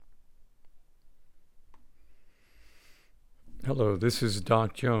Hello, this is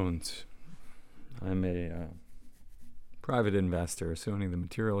Doc Jones. I'm a private investor, so any of the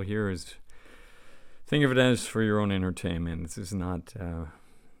material here is, think of it as for your own entertainment. This is not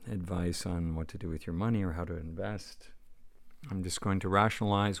advice on what to do with your money or how to invest. I'm just going to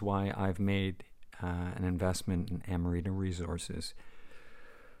rationalize why I've made an investment in Amarita Resources.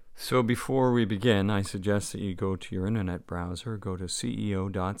 So before we begin, I suggest that you go to your internet browser, go to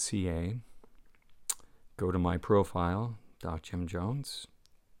ceo.ca, go to my profile, Doc Jim Jones,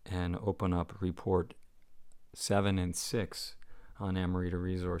 and open up report 7 and 6 on Amarita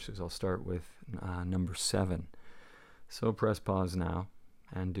Resources. I'll start with number 7. So press pause now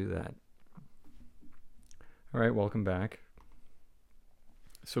and do that. All right, welcome back.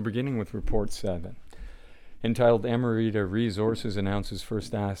 So beginning with report 7, entitled Amarita Resources Announces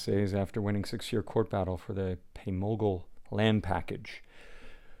First Assays After Winning 6-Year Court Battle for the Pamogel Land Package.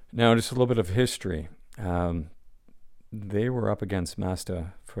 Now, just a little bit of history. They were up against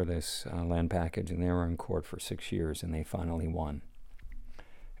Masta for this land package, and they were in court for 6 years, and they finally won.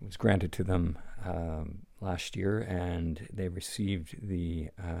 It was granted to them last year, and they received the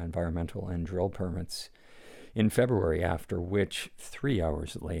environmental and drill permits in February, after which 3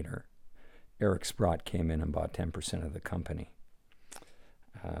 hours later, Eric Sprott came in and bought 10% of the company.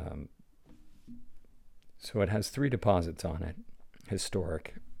 So it has 3 deposits on it,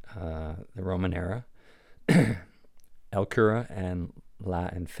 historic, the Roman era, El Cura, and La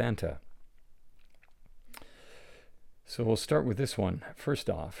Infanta. So we'll start with this one. First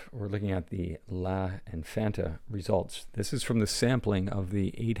off, we're looking at the La Infanta results. This is from the sampling of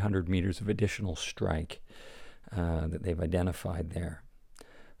the 800 meters of additional strike that they've identified there.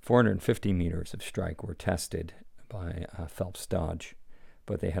 450 meters of strike were tested by Phelps Dodge,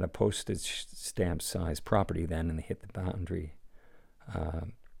 but they had a postage stamp size property then, and they hit the boundary,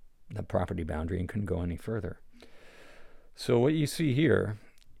 the property boundary, and couldn't go any further. So what you see here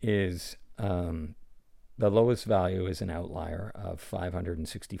is the lowest value is an outlier of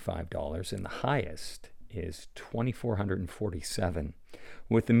 $565, and the highest is $2,447,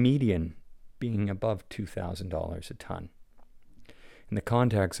 with the median being above $2,000 a ton. In the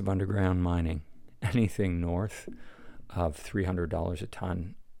context of underground mining, anything north of $300 a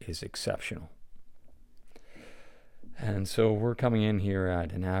ton is exceptional. And so we're coming in here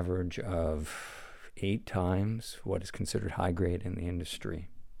at an average of 8 times what is considered high grade in the industry.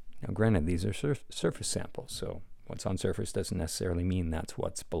 Now, granted, these are surface samples, so what's on surface doesn't necessarily mean that's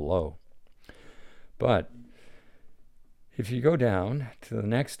what's below. But if you go down to the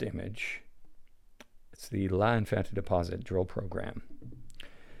next image, it's the La Infanta deposit drill program.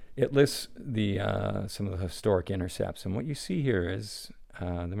 It lists the some of the historic intercepts, and what you see here is the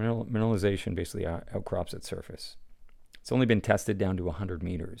mineralization basically outcrops at surface. It's only been tested down to 100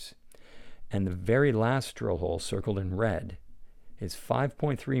 meters. And the very last drill hole, circled in red, is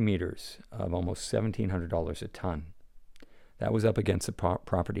 5.3 meters of almost $1,700 a ton. That was up against the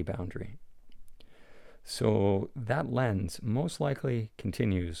property boundary. So that lens most likely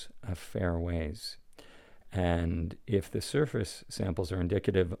continues a fair ways. And if the surface samples are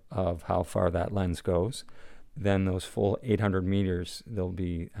indicative of how far that lens goes, then those full 800 meters,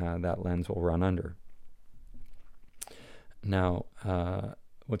 that lens will run under. Now,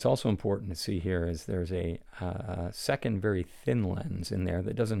 what's also important to see here is there's a second very thin lens in there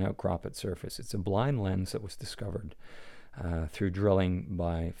that doesn't outcrop at surface. It's a blind lens that was discovered through drilling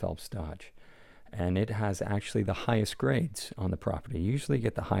by Phelps Dodge. And it has actually the highest grades on the property. You usually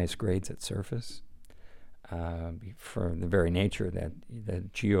get the highest grades at surface for the very nature that the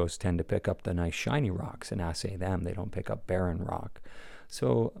geos tend to pick up the nice shiny rocks and assay them. They don't pick up barren rock.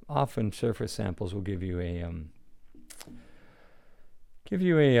 So often surface samples will give you a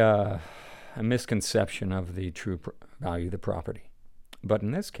misconception of the true value of the property. But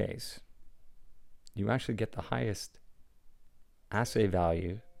in this case, you actually get the highest assay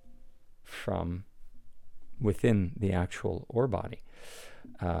value from within the actual ore body.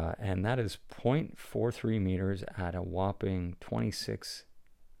 And that is 0.43 meters at a whopping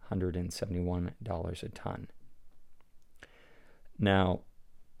 $2,671 a ton. Now,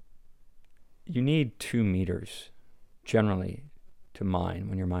 you need 2 meters generally to mine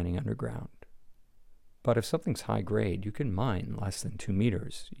when you're mining underground. But if something's high grade, you can mine less than 2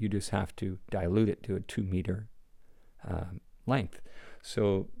 meters. You just have to dilute it to a 2 meter length.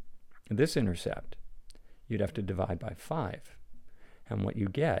 So this intercept, you'd have to divide by 5. And what you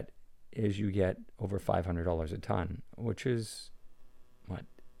get is over $500 a ton, which is,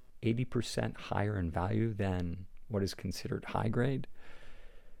 80% higher in value than what is considered high grade.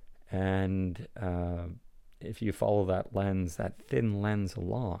 And if you follow that lens, that thin lens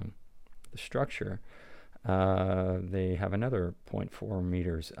along the structure, They have another 0.4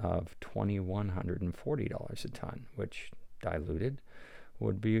 meters of $2,140 a ton, which diluted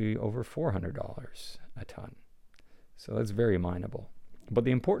would be over $400 a ton. So that's very mineable. But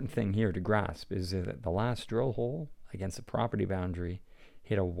the important thing here to grasp is that the last drill hole against the property boundary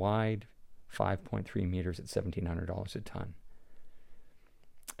hit a wide 5.3 meters at $1,700 a ton.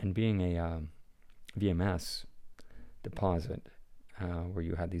 And being a VMS deposit, where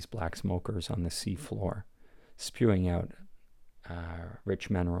you had these black smokers on the sea floor spewing out rich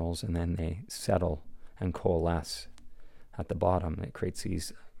minerals, and then they settle and coalesce at the bottom. It creates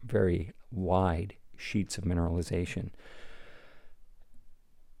these very wide sheets of mineralization.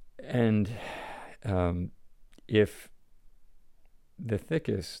 And if the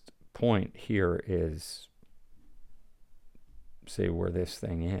thickest point here is, say, where this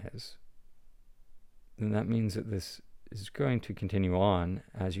thing is, then that means that this is going to continue on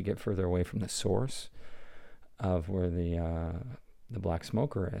as you get further away from the source of where the black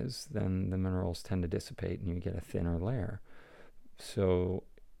smoker is. Then the minerals tend to dissipate and you get a thinner layer. So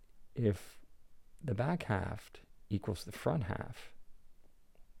if the back half equals the front half,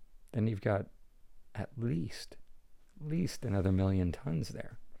 then you've got at least another 1,000,000 tons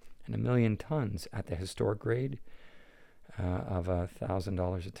there. And 1,000,000 tons at the historic grade of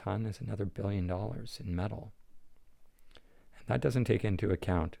 $1,000 a ton is another $1 billion in metal. And that doesn't take into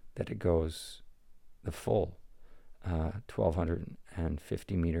account that it goes the full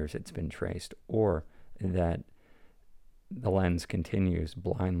 1,250 meters it's been traced, or that the lens continues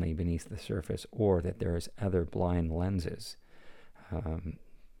blindly beneath the surface, or that there is other blind lenses.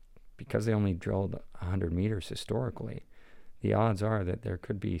 Because they only drilled 100 meters historically, the odds are that there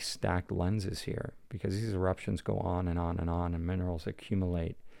could be stacked lenses here, because these eruptions go on and on and on, and minerals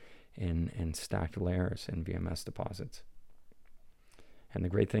accumulate in stacked layers in VMS deposits. And the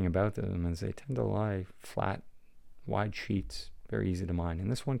great thing about them is they tend to lie flat, wide sheets, very easy to mine.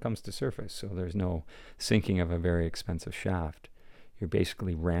 And this one comes to surface, so there's no sinking of a very expensive shaft. You're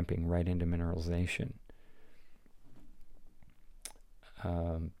basically ramping right into mineralization.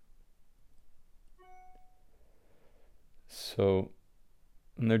 So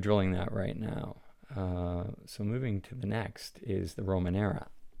they're drilling that right now. So moving to the next is the Roman era.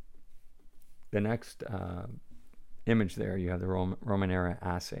 The next image there, you have the Roman era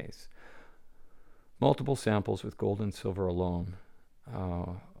assays. Multiple samples with gold and silver alone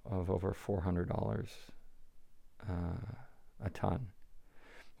of over $400 a ton.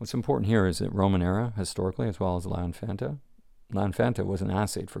 What's important here is that Roman era, historically, as well as La Infanta. La Infanta wasn't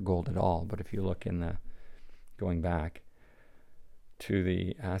assayed for gold at all, but if you look in the, going back to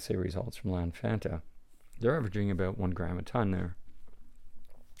the assay results from La Infanta, they're averaging about 1 gram a ton there.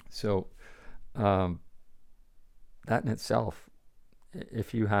 So that in itself,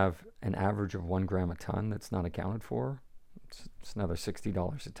 if you have an average of 1 gram a ton that's not accounted for, it's another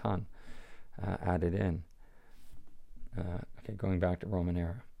 $60 a ton added in. Okay, going back to Roman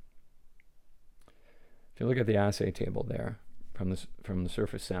era. If you look at the assay table there from the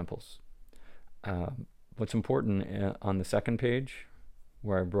surface samples, what's important on the second page,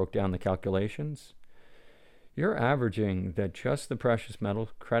 where I broke down the calculations, you're averaging that just the precious metal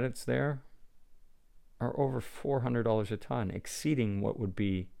credits there are over $400 a ton, exceeding what would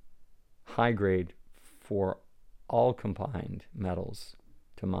be high grade for all combined metals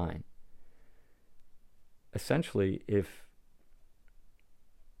to mine. Essentially, if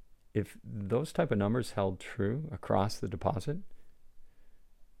those type of numbers held true across the deposit,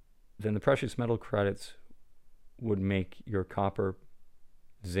 then the precious metal credits would make your copper,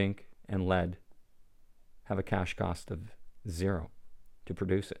 zinc, and lead have a cash cost of 0 to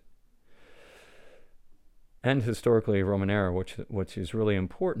produce it. And historically, Roman era, which is really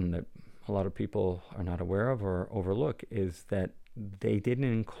important that a lot of people are not aware of or overlook, is that they didn't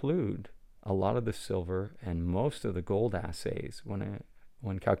include a lot of the silver and most of the gold assays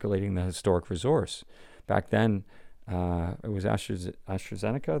when calculating the historic resource. Back then, it was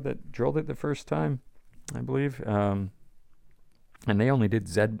AstraZeneca that drilled it the first time, I believe, and they only did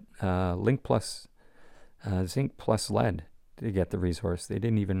zinc plus lead to get the resource. They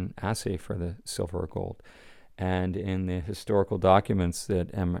didn't even assay for the silver or gold. And in the historical documents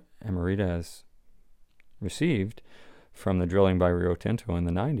that Emerita has received from the drilling by Rio Tinto in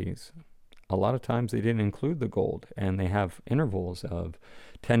the 90s, a lot of times they didn't include the gold, and they have intervals of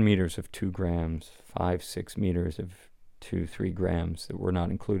 10 meters of 2 grams, 5-6 meters of 2-3 grams that were not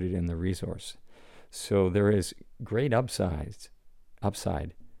included in the resource. So there is great upside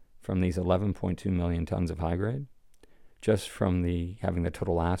from these 11.2 million tons of high grade, just from having the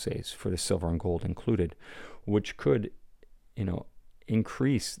total assays for the silver and gold included, which could,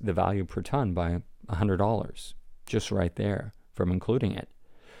 increase the value per ton by $100 just right there from including it.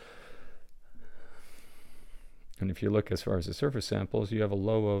 And if you look as far as the surface samples, you have a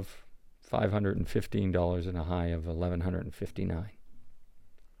low of $515 and a high of $1,159.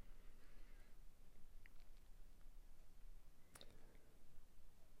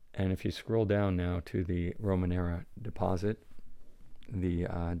 And if you scroll down now to the Roman era deposit, the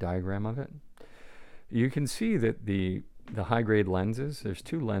diagram of it, you can see that the high-grade lenses, there's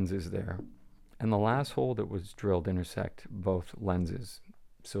two lenses there, and the last hole that was drilled intersect both lenses,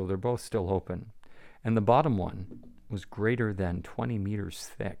 so they're both still open. And the bottom one was greater than 20 meters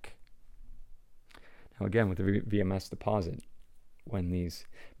thick. Now again, with the VMS deposit, when these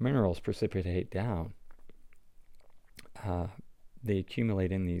minerals precipitate down, they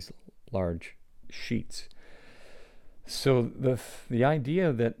accumulate in these large sheets. So the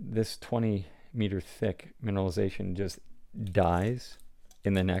idea that this 20 meter thick mineralization just dies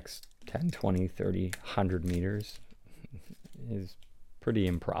in the next 10, 20, 30, 100 meters is pretty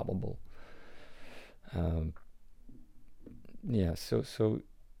improbable. So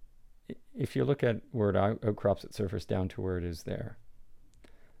if you look at where it outcrops at surface down to where it is there,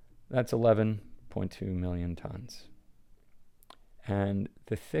 that's 11.2 million tons. And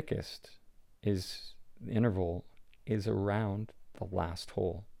the thickest the interval is around the last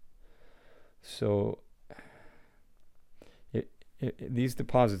hole. So these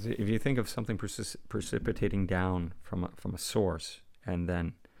deposits, if you think of something precipitating down from a source and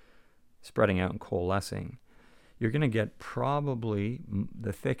then spreading out and coalescing, you're going to get probably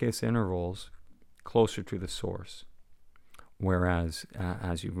the thickest intervals closer to the source. Whereas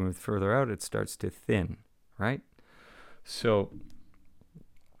as you move further out, it starts to thin, right? So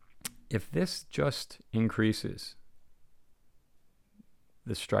if this just increases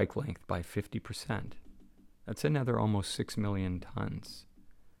the strike length by 50%, that's another almost 6 million tons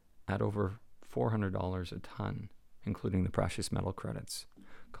at over $400 a ton, including the precious metal credits.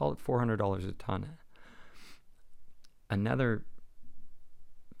 Call it $400 a ton. Another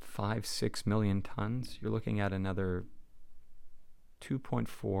 5-6 million tons, you're looking at another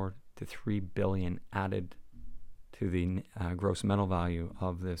 2.4 to 3 billion added to the gross metal value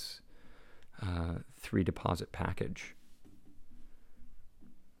of this 3 deposit package.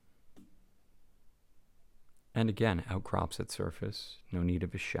 And again, outcrops at surface, no need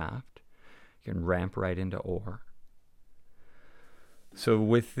of a shaft. You can ramp right into ore. So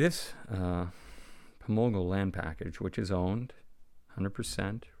with this Pamulgo land package, which is owned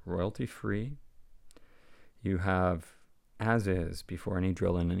 100%, royalty-free, you have, as is, before any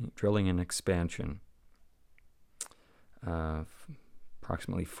drilling and expansion,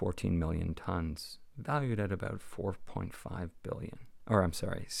 approximately 14 million tons, valued at about 6.5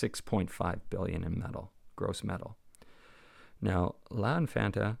 billion in metal, gross metal. Now, La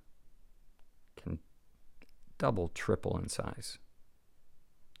Infanta can double, triple in size.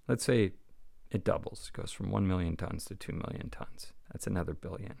 Let's say it doubles, goes from 1 million tons to 2 million tons. That's another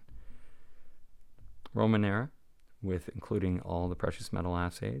billion. Roman era, with including all the precious metal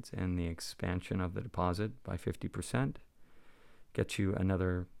assays and the expansion of the deposit by 50%, gets you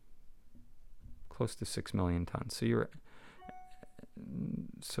another close to 6 million tons.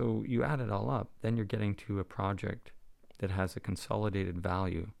 So you add it all up, then you're getting to a project that has a consolidated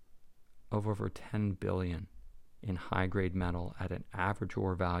value of over 10 billion in high-grade metal at an average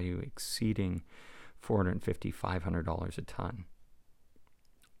ore value exceeding $450, $500 a ton,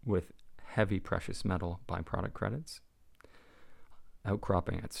 with heavy precious metal byproduct credits,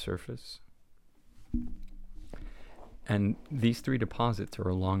 outcropping at surface. And these 3 deposits are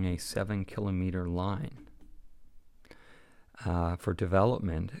along a 7-kilometer line. For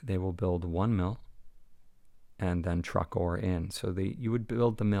development, they will build 1 mill and then truck ore in. So you would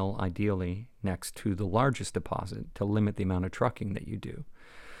build the mill ideally next to the largest deposit to limit the amount of trucking that you do.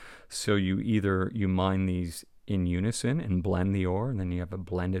 So you mine these in unison and blend the ore, and then you have a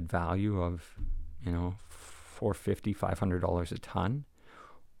blended value of, $450, $500 a ton,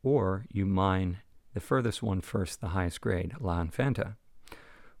 or you mine the furthest one first, the highest grade, La Infanta,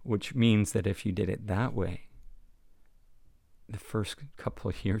 which means that if you did it that way, the first couple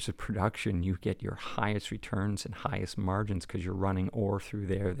of years of production, you get your highest returns and highest margins because you're running ore through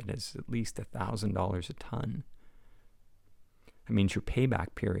there that is at least $1,000 a ton. That means your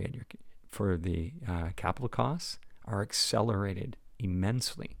payback period for the capital costs are accelerated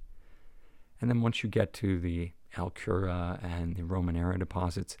immensely. And then once you get to the Alcura and the Roman era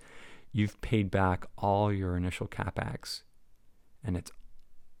deposits, you've paid back all your initial capex, and it's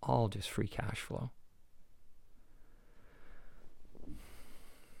all just free cash flow.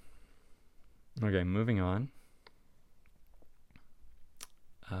 Okay, moving on.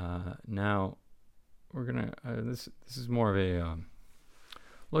 Now, we're gonna this is more of a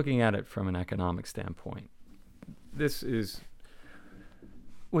looking at it from an economic standpoint. This is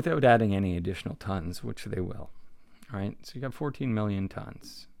without adding any additional tons, which they will. Right, so you got 14 million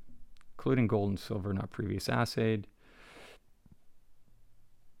tons, including gold and silver not previous assayed.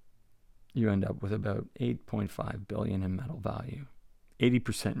 You end up with about 8.5 billion in metal value.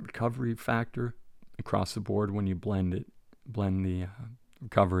 80% recovery factor across the board when you blend the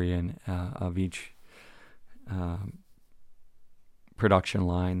recovery in of each production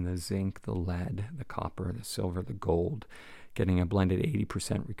line, the zinc, the lead, the copper, the silver, the gold, getting a blended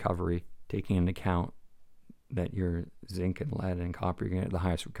 80% recovery, taking into account that your zinc and lead and copper, you're going to get the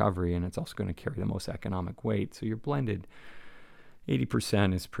highest recovery, and it's also going to carry the most economic weight. So your blended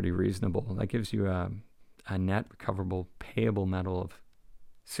 80% is pretty reasonable. That gives you a net recoverable payable metal of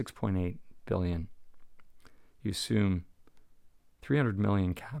 6.8 billion. You assume 300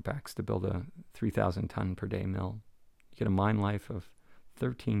 million capex to build a 3,000 ton per day mill. You get a mine life of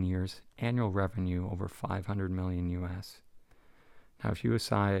 13 years, annual revenue over 500 million US. Now, if you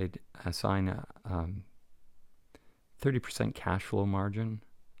assign a 30% cash flow margin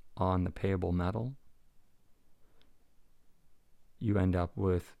on the payable metal, you end up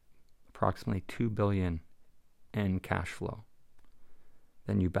with approximately 2 billion in cash flow.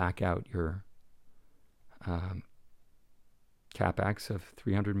 Then you back out your capex of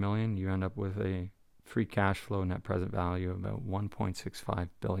 300 million, you end up with a free cash flow net present value of about 1.65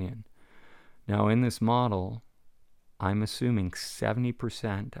 billion. Now, in this model, I'm assuming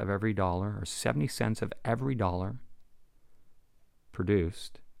 70% of every dollar, or 70 cents of every dollar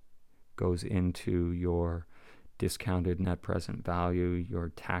produced, goes into your discounted net present value, your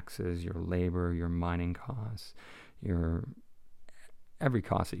taxes, your labor, your mining costs, your every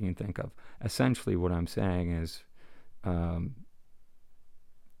cost that you can think of. Essentially, what I'm saying is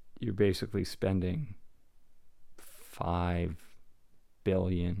you're basically spending 5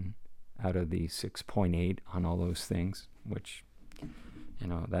 billion out of the 6.8 on all those things, which,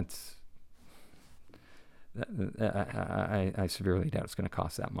 that's I severely doubt it's going to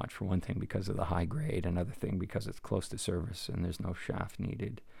cost that much. For one thing, because of the high grade. Another thing, because it's close to service and there's no shaft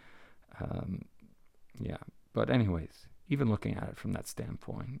needed. But anyways, even looking at it from that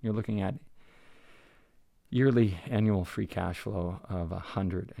standpoint, you're looking at yearly annual free cash flow of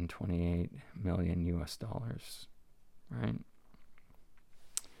 128 million US dollars, right?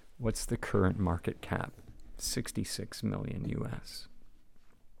 What's the current market cap? 66 million US.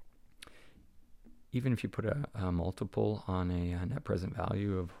 Even if you put a multiple on a net present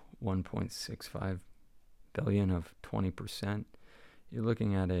value of 1.65 billion of 20%, you're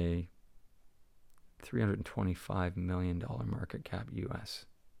looking at a $325 million market cap US.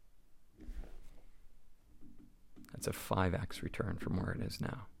 That's a 5x return from where it is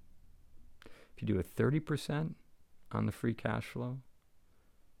now. If you do a 30% on the free cash flow,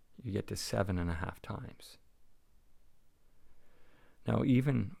 you get to 7.5 times. Now,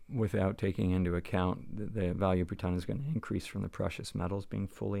 even without taking into account that the value per ton is going to increase from the precious metals being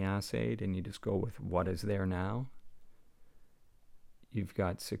fully assayed, and you just go with what is there now, you've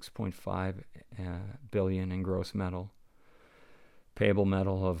got 6.5 billion in gross metal, payable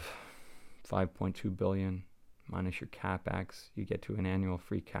metal of 5.2 billion minus your capex, you get to an annual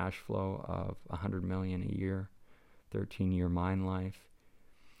free cash flow of 100 million a year, 13-year mine life,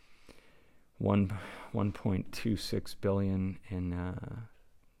 1.26 billion in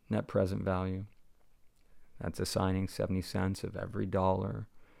net present value. That's assigning 70 cents of every dollar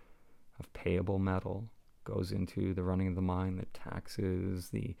of payable metal goes into the running of the mine, the taxes,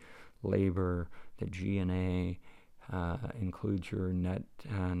 the labor, the G&A, includes your net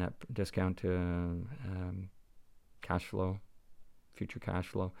discount to cash flow, future cash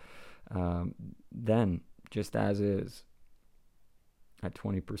flow. Then, just as is, at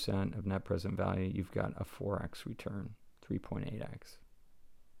 20% of net present value, you've got a 4x return, 3.8x.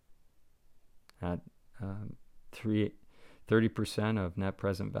 At 30% of net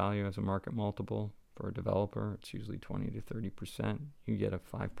present value as a market multiple for a developer, it's usually 20 to 30%. You get a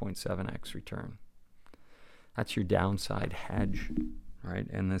 5.7x return. That's your downside hedge, right?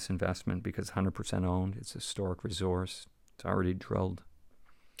 In this investment, because 100% owned, it's a historic resource. It's already drilled.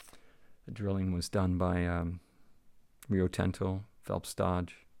 The drilling was done by Rio Tinto, Phelps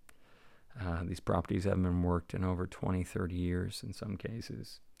Dodge. These properties have been worked in over 20, 30 years in some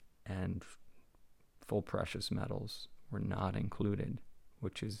cases, and full precious metals were not included,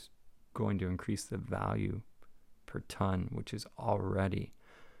 which is going to increase the value per ton, which is already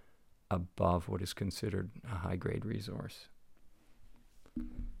above what is considered a high-grade resource.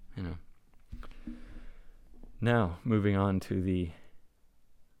 Now, moving on to the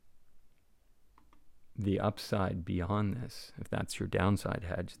the upside beyond this, if that's your downside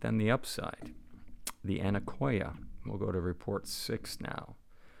hedge, then the upside, the Anacoya, we'll go to report 6 now.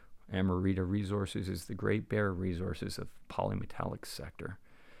 Amarita Resources is the Great Bear Resources of polymetallic sector.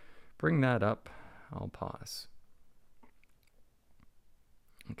 Bring that up. I'll pause.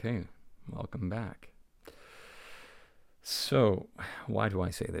 Okay, welcome back. So, why do I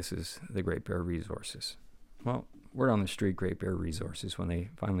say this is the Great Bear Resources? Well, word on the street, Great Bear Resources, when they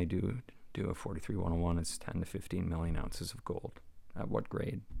finally do a 43-101, it's 10 to 15 million ounces of gold. At what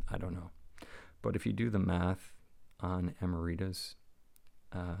grade? I don't know. But if you do the math on Amarita's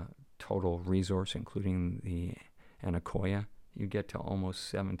total resource, including the Anacoya, you get to almost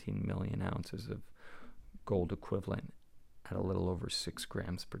 17 million ounces of gold equivalent at a little over 6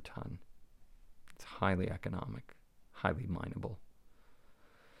 grams per ton. It's highly economic, highly mineable.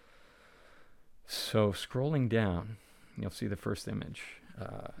 So scrolling down, you'll see the first image.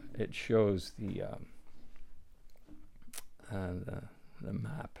 It shows the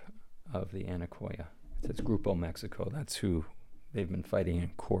map of the Anacoya. It says Grupo Mexico. That's who they've been fighting in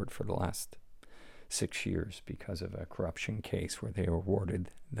court for the last 6 years because of a corruption case where they awarded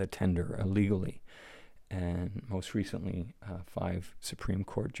the tender illegally. And most recently, 5 Supreme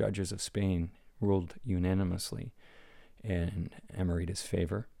Court judges of Spain ruled unanimously in Amarita's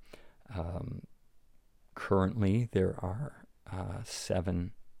favor. Currently, there are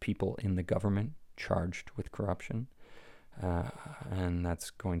 7 people in the government charged with corruption, and that's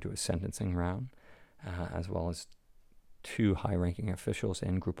going to a sentencing round, as well as 2 high-ranking officials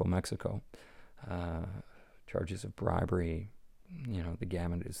in Grupo Mexico. Charges of bribery, the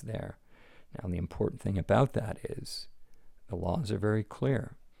gamut is there. Now, the important thing about that is the laws are very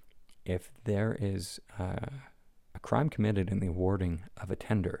clear. If there is a crime committed in the awarding of a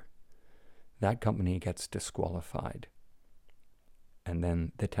tender, that company gets disqualified. And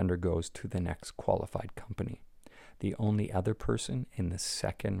then the tender goes to the next qualified company. The only other person in the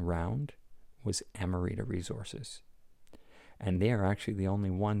second round was Amarita Resources. And they are actually the only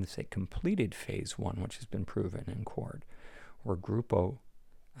ones that completed phase 1, which has been proven in court, where Grupo,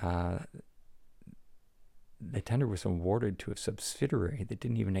 the tender was awarded to a subsidiary that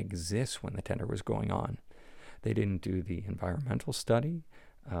didn't even exist when the tender was going on. They didn't do the environmental study.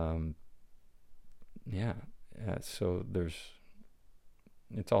 So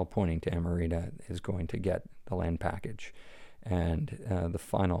it's all pointing to Amarita is going to get the land package. And the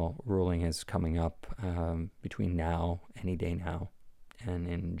final ruling is coming up between now, any day now, and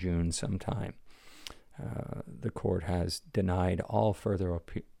in June sometime. The court has denied all further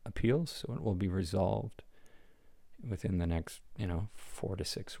appeals, so it will be resolved within the next, 4 to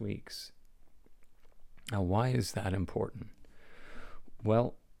 6 weeks. Now, why is that important?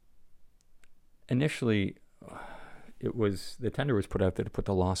 Well, initially, the tender was put out there to put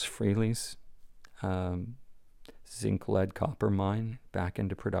the Los Frailes zinc, lead, copper mine back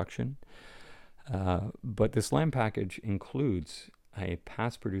into production. But this land package includes a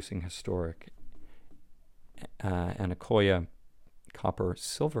past-producing historic Anacoya copper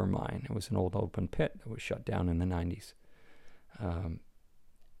silver mine. It was an old open pit that was shut down in the 90s.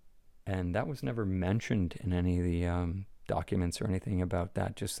 And that was never mentioned in any of the documents or anything about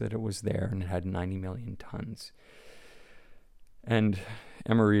that, just that it was there and it had 90 million tons. And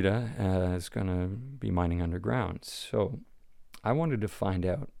Amarita is going to be mining underground. So I wanted to find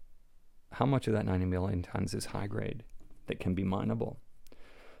out how much of that 90 million tons is high grade that can be mineable.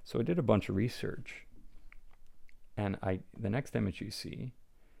 So I did a bunch of research. And the next image you see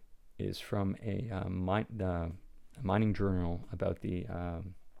is from a mining journal about the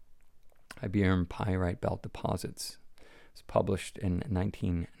Iberian Pyrite Belt deposits. It's published in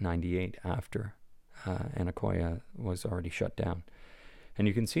 1998 after Anacoya was already shut down. And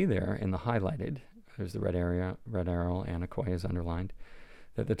you can see there in the highlighted, there's the red arrow, Anacoya is underlined,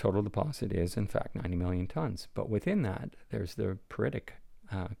 that the total deposit is in fact 90 million tons. But within that, there's the peritic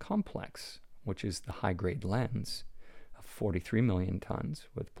complex, which is the high-grade lens of 43 million tons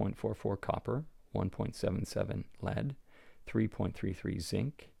with 0.44 copper, 1.77 lead, 3.33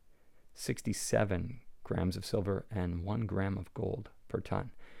 zinc, 67 grams of silver, and 1 gram of gold per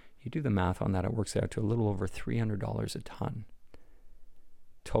ton. You do the math on that, it works out to a little over $300 a ton.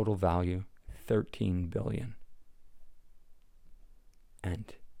 Total value, $13 billion.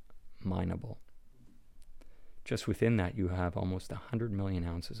 And mineable. Just within that, you have almost 100 million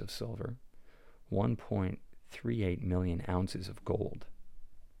ounces of silver, 1.38 million ounces of gold.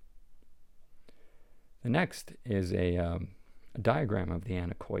 The next is a diagram of the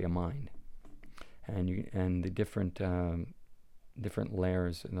Anacoya mine, and the different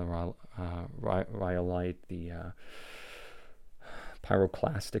layers in the rhyolite, the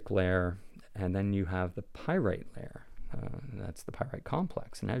pyroclastic layer, And then you have the pyrite layer. That's the pyrite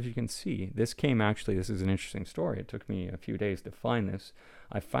complex. And as you can see, this is an interesting story. It took me a few days to find this.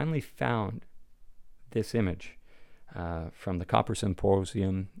 I finally found this image from the Copper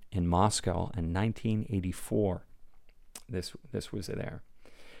Symposium in Moscow in 1984. This was there.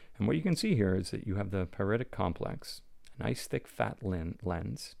 And what you can see here is that you have the pyritic complex, a nice thick fat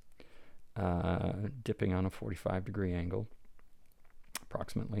lens, dipping on a 45-degree angle,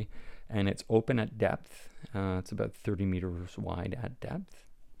 approximately. And it's open at depth. It's about 30 meters wide at depth.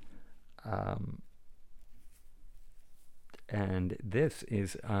 And this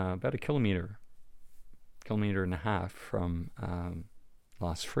is about a kilometer and a half from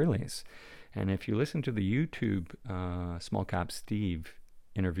Los Friles. And if you listen to the YouTube Small Cap Steve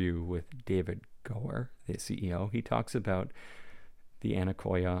interview with David Gower, the CEO, he talks about the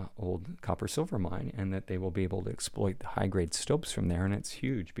Anacoya old copper silver mine, and that they will be able to exploit the high-grade stopes from there. And it's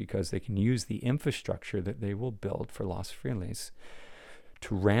huge because they can use the infrastructure that they will build for Los Friles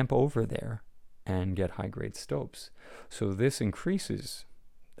to ramp over there and get high-grade stopes. So this increases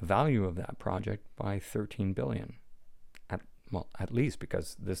the value of that project by 13 billion. At least,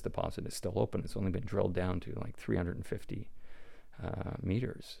 because this deposit is still open. It's only been drilled down to like 350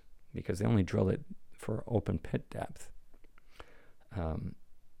 meters, because they only drill it for open pit depth.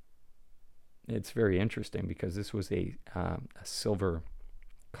 It's very interesting because this was a silver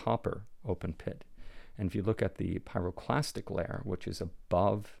copper open pit. And if you look at the pyroclastic layer, which is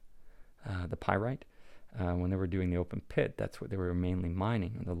above the pyrite, when they were doing the open pit, that's what they were mainly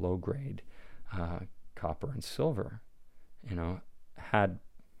mining, the low grade copper and silver. Had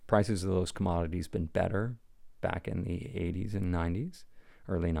prices of those commodities been better back in the 80s and 90s,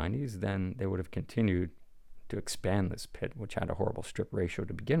 early 90s, then they would have continued to expand this pit, which had a horrible strip ratio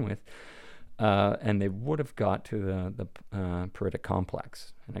to begin with, and they would have got to the pyritic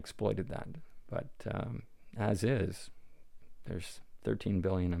complex and exploited that. But as is, there's 13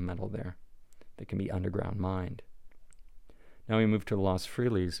 billion of metal there that can be underground mined. Now we move to the Los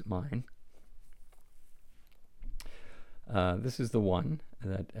Friles mine. This is the one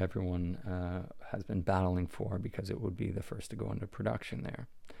that everyone has been battling for because it would be the first to go into production there.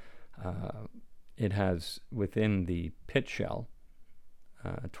 It has, within the pit shell,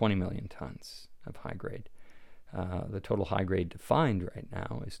 20 million tons of high grade. The total high grade defined right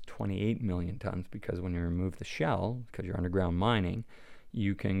now is 28 million tons, because when you remove the shell, because you're underground mining,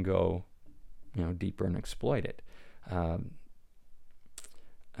 you can go deeper and exploit it.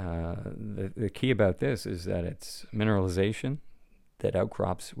 The key about this is that it's mineralization that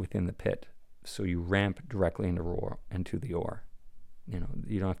outcrops within the pit, so you ramp directly into the ore.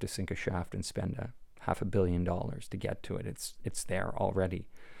 You don't have to sink a shaft and spend $500 million to get to it. It's there already.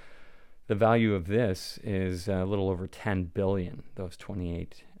 The value of this is a little over 10 billion. Those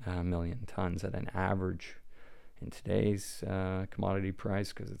 28 million tons at an average in today's commodity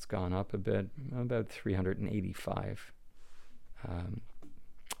price, because it's gone up a bit, about $385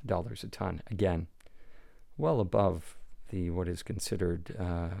 a ton. Again, well above what is considered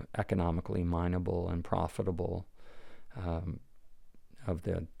economically mineable and profitable of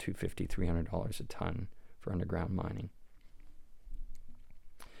the $250, $300 a ton for underground mining.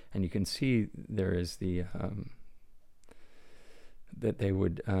 And you can see there is that they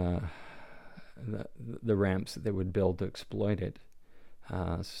would the ramps that they would build to exploit it,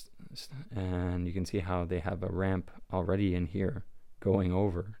 and you can see how they have a ramp already in here going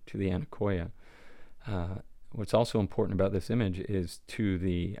over to the Anacoya. What's also important about this image is to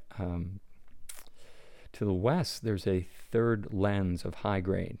the west, there's a third lens of high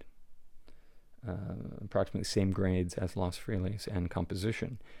grade, approximately the same grades as Los Friles and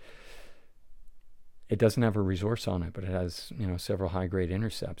composition. It doesn't have a resource on it, but it has several high grade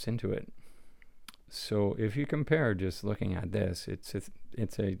intercepts into it. So if you compare, just looking at this, it's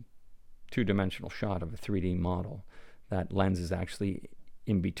a two-dimensional shot of a 3D model. That lens is actually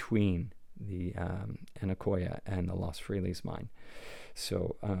in between the Anacoya and the Los Friles mine.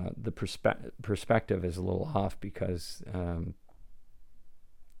 So the perspective is a little off, because the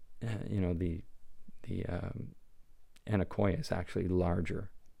Anacoya is actually larger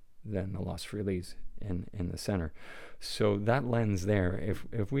than the Los Friles in the center. So that lens there,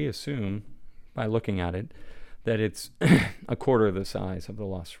 if we assume by looking at it that it's a quarter of the size of the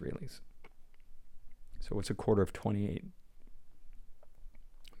Los Friles, so it's a quarter of 28,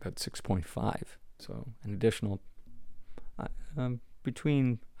 about 6.5. So an additional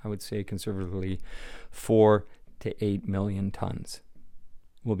between, I would say conservatively, 4 to 8 million tons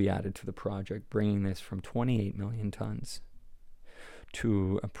will be added to the project, bringing this from 28 million tons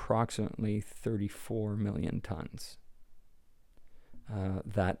to approximately 34 million tons.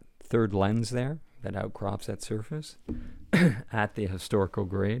 That third lens there that outcrops that surface at the historical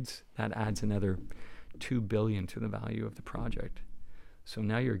grades, that adds another $2 billion to the value of the project. So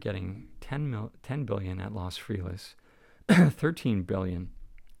now you're getting $10 billion at Los Feliz, $13 billion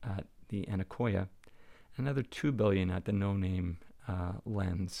at the Anacoya, another $2 billion at the No Name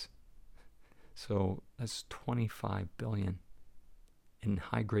lens. So that's $25 billion in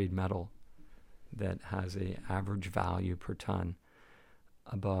high-grade metal that has an average value per ton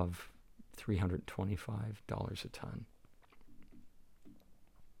above $325 a ton.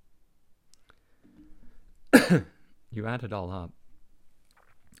 You add it all up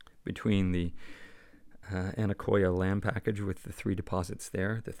between the Anacoya land package with the 3 deposits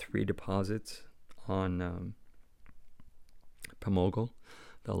there, the 3 deposits on Pamogel,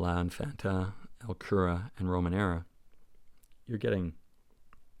 the La Infanta, El Cura, and Romanera, you're getting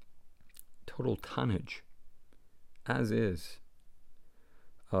total tonnage, as is,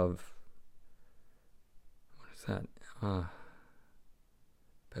 of, what is that, about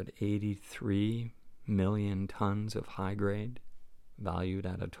 83 million tons of high grade, valued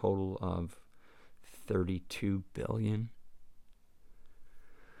at a total of $32 billion.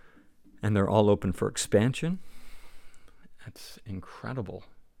 And they're all open for expansion. That's incredible.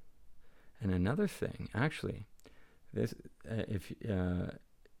 And another thing, actually, this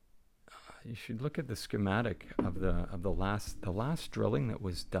you should look at the schematic of the last drilling that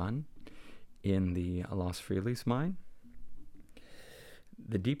was done in the Los Feliz mine.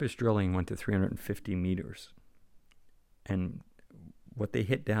 The deepest drilling went to 350 meters. And what they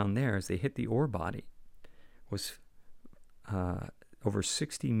hit down there is they hit the ore body was over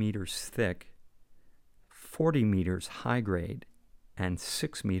 60 meters thick, 40 meters high grade, and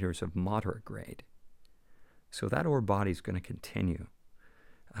 6 meters of moderate grade. So that ore body is going to continue.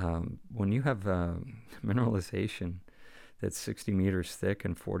 When you have mineralization that's 60 meters thick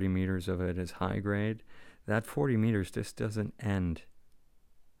and 40 meters of it is high grade, that 40 meters just doesn't end.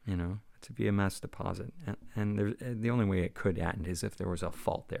 It's a VMS deposit. And the only way it could end is if there was a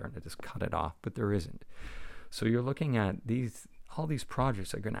fault there and it just cut it off, but there isn't. So you're looking at all these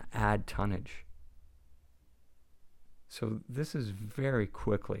projects are going to add tonnage. So this is very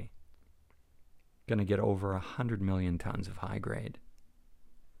quickly going to get over 100 million tons of high grade.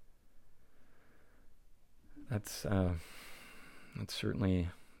 That's certainly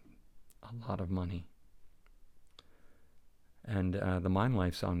a lot of money. And the mine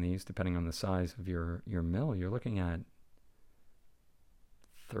lives on these, depending on the size of your mill, you're looking at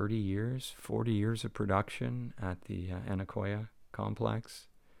 30 years, 40 years of production at the Anacoya complex,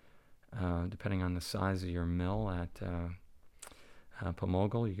 depending on the size of your mill at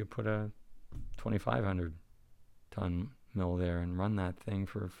Pamogel. You could put a 2,500 ton mill there and run that thing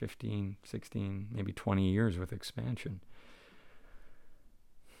for 15, 16, maybe 20 years with expansion.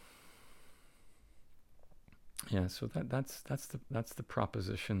 Yeah, so that's the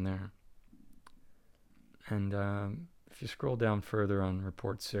proposition there. And if you scroll down further on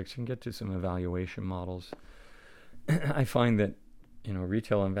report 6, you can get to some evaluation models. I find that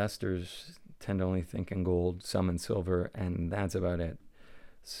retail investors tend to only think in gold, some in silver, and that's about it.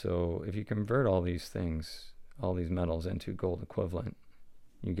 So if you convert all these things, all these metals into gold equivalent,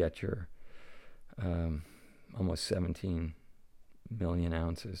 you get your almost 17 million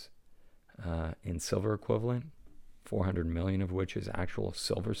ounces. In silver equivalent, 400 million of which is actual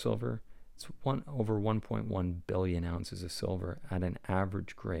silver. It's over 1.1 billion ounces of silver at an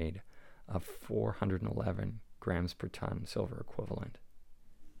average grade of 411 grams per ton silver equivalent.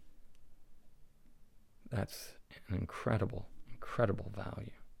 That's an incredible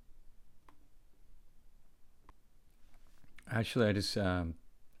value. Actually,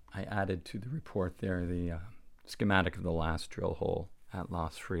 I added to the report there the schematic of the last drill hole at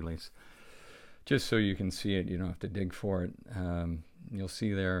Los Feliz. Just so you can see it, you don't have to dig for it. You'll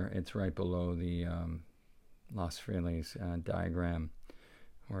see there, it's right below the Los Feliz diagram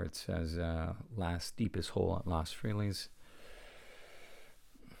where it says last deepest hole at Los Feliz.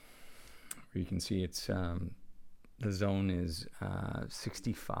 Where you can see it's the zone is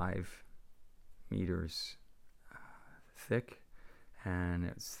 65 meters thick, and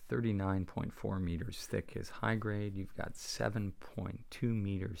it's 39.4 meters thick is high grade. You've got 7.2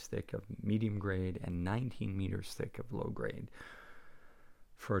 meters thick of medium grade and 19 meters thick of low grade,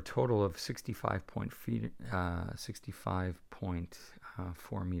 for a total of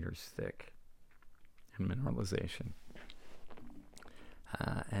 65.4 meters thick in mineralization.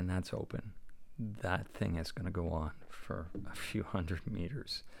 And that's open. That thing is going to go on for a few hundred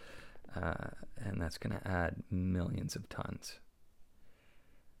meters, and that's going to add millions of tons.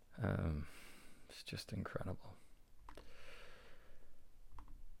 It's just incredible.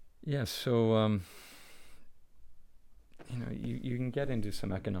 Yeah, so you can get into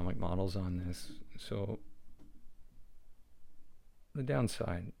some economic models on this. So the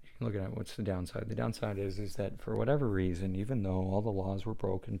downside, you can look at what's the downside. The downside is that for whatever reason, even though all the laws were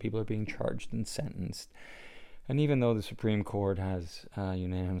broken, people are being charged and sentenced, and even though the Supreme Court has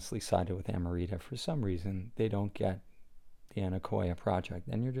unanimously sided with Amarita, for some reason they don't get the Anacoya project.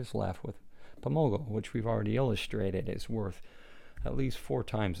 Then you're just left with Pamogo, which we've already illustrated is worth at least 4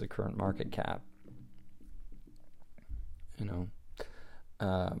 times the current market cap.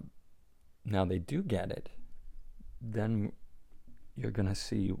 Now they do get it, then you're going to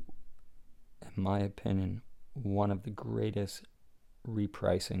see, in my opinion, one of the greatest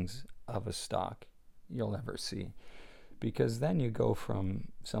repricings of a stock you'll ever see. Because then you go from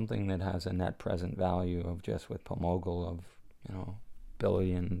something that has a net present value of, just with Pamogo, of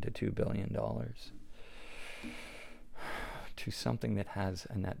 $1 to $2 billion, to something that has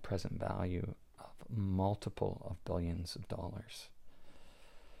a net present value of multiple of billions of dollars.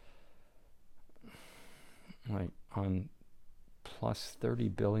 Like on plus 30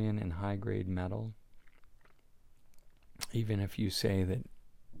 billion in high grade metal, even if you say that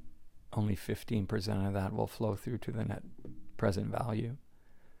only 15% of that will flow through to the net present value,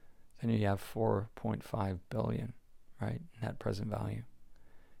 then you have 4.5 billion, right? Net present value.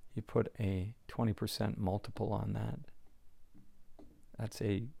 You put a 20% multiple on that. That's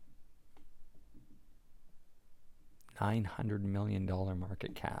a $900 million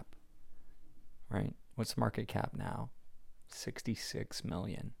market cap, right? What's the market cap now? 66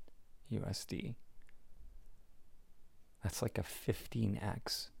 million USD. That's like a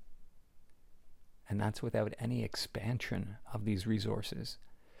 15x. And that's without any expansion of these resources.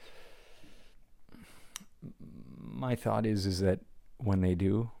 My thought is that when they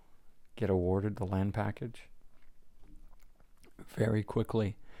do get awarded the land package, very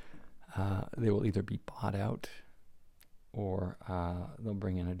quickly they will either be bought out, or they'll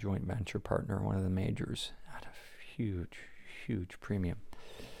bring in a joint venture partner, one of the majors, at a huge premium.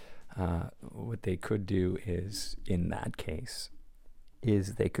 What they could do is, in that case,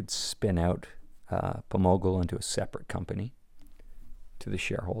 is they could spin out Pamogo into a separate company to the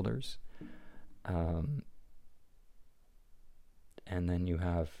shareholders. And then you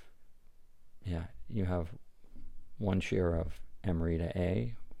have one share of Amarita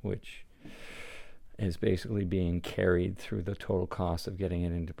A, which is basically being carried through the total cost of getting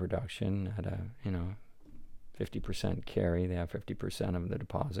it into production at a 50% carry. They have 50% of the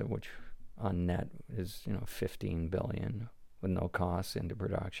deposit, which on net is 15 billion with no costs into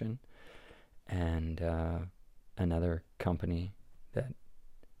production. And another company that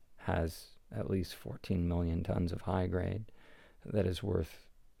has at least 14 million tons of high grade that is worth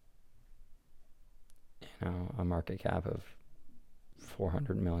a market cap of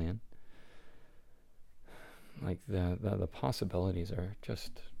 400 million. Like the possibilities are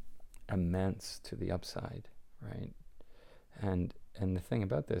just immense to the upside, right? And the thing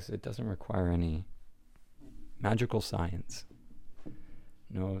about this, it doesn't require any magical science,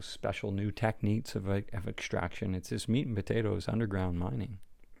 no special new techniques of extraction. It's just meat and potatoes underground mining.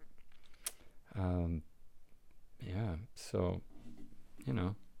 So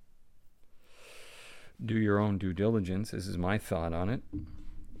do your own due diligence. This is my thought on it.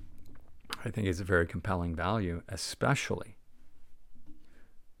 I think it's a very compelling value, especially,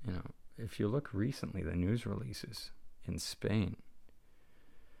 if you look recently, the news releases in Spain.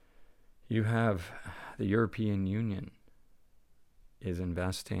 You have the European Union is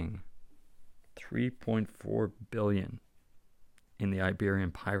investing 3.4 billion in the Iberian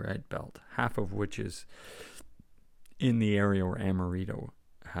Pyrite Belt, half of which is in the area where Amarita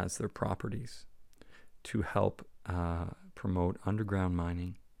has their properties, to help promote underground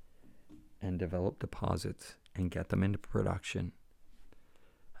mining and develop deposits and get them into production.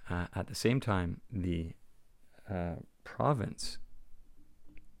 At the same time, the province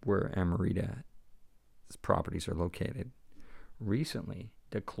where Amarita's properties are located recently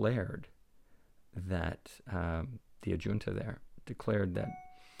declared that the junta there declared that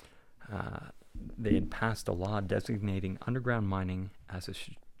they had passed a law designating underground mining as a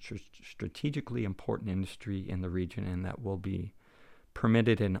strategically important industry in the region, and that will be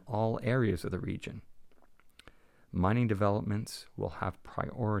permitted in all areas of the region. Mining developments will have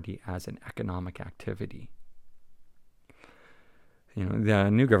priority as an economic activity. The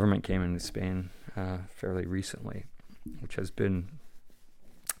new government came into Spain fairly recently, which has been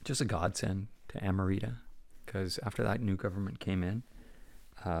just a godsend to Amarita, because after that new government came in,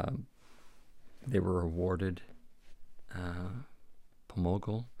 they were awarded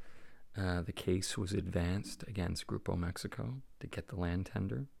Pamogo. The case was advanced against Grupo Mexico to get the land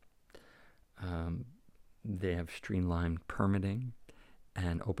tender. They have streamlined permitting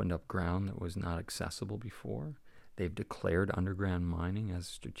and opened up ground that was not accessible before. They've declared underground mining as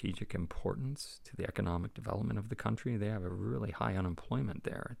strategic importance to the economic development of the country. They have a really high unemployment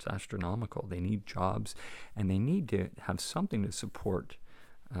there. It's astronomical. They need jobs, and they need to have something to support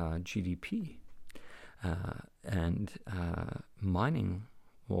GDP. And mining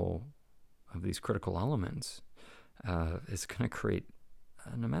of these critical elements is going to create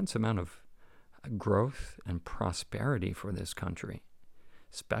an immense amount of growth and prosperity for this country,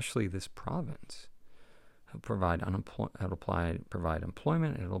 especially this province. It'll provide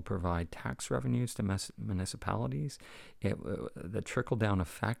employment. It'll provide tax revenues to municipalities. The trickle-down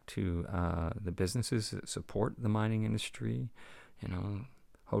effect to the businesses that support the mining industry,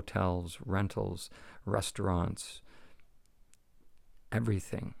 hotels, rentals, restaurants,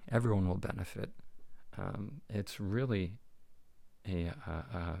 everything. Everyone will benefit. It's really a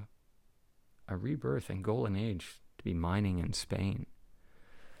rebirth and golden age to be mining in Spain.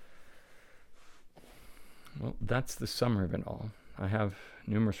 Well, that's the summary of it all. I have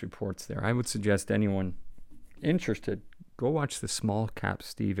numerous reports there. I would suggest anyone interested, go watch the Small Cap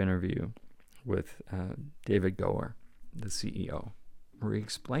Steve interview with David Goer, the CEO, where he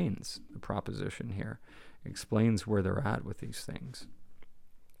explains the proposition here, explains where they're at with these things.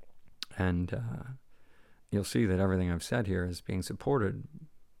 And you'll see that everything I've said here is being supported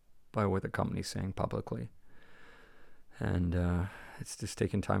by what the company's saying publicly. And it's just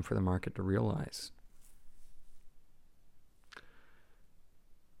taken time for the market to realize.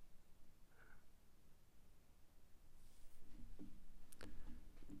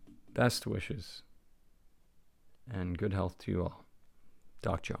 Best wishes and good health to you all.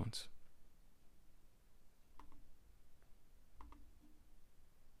 Doc Jones.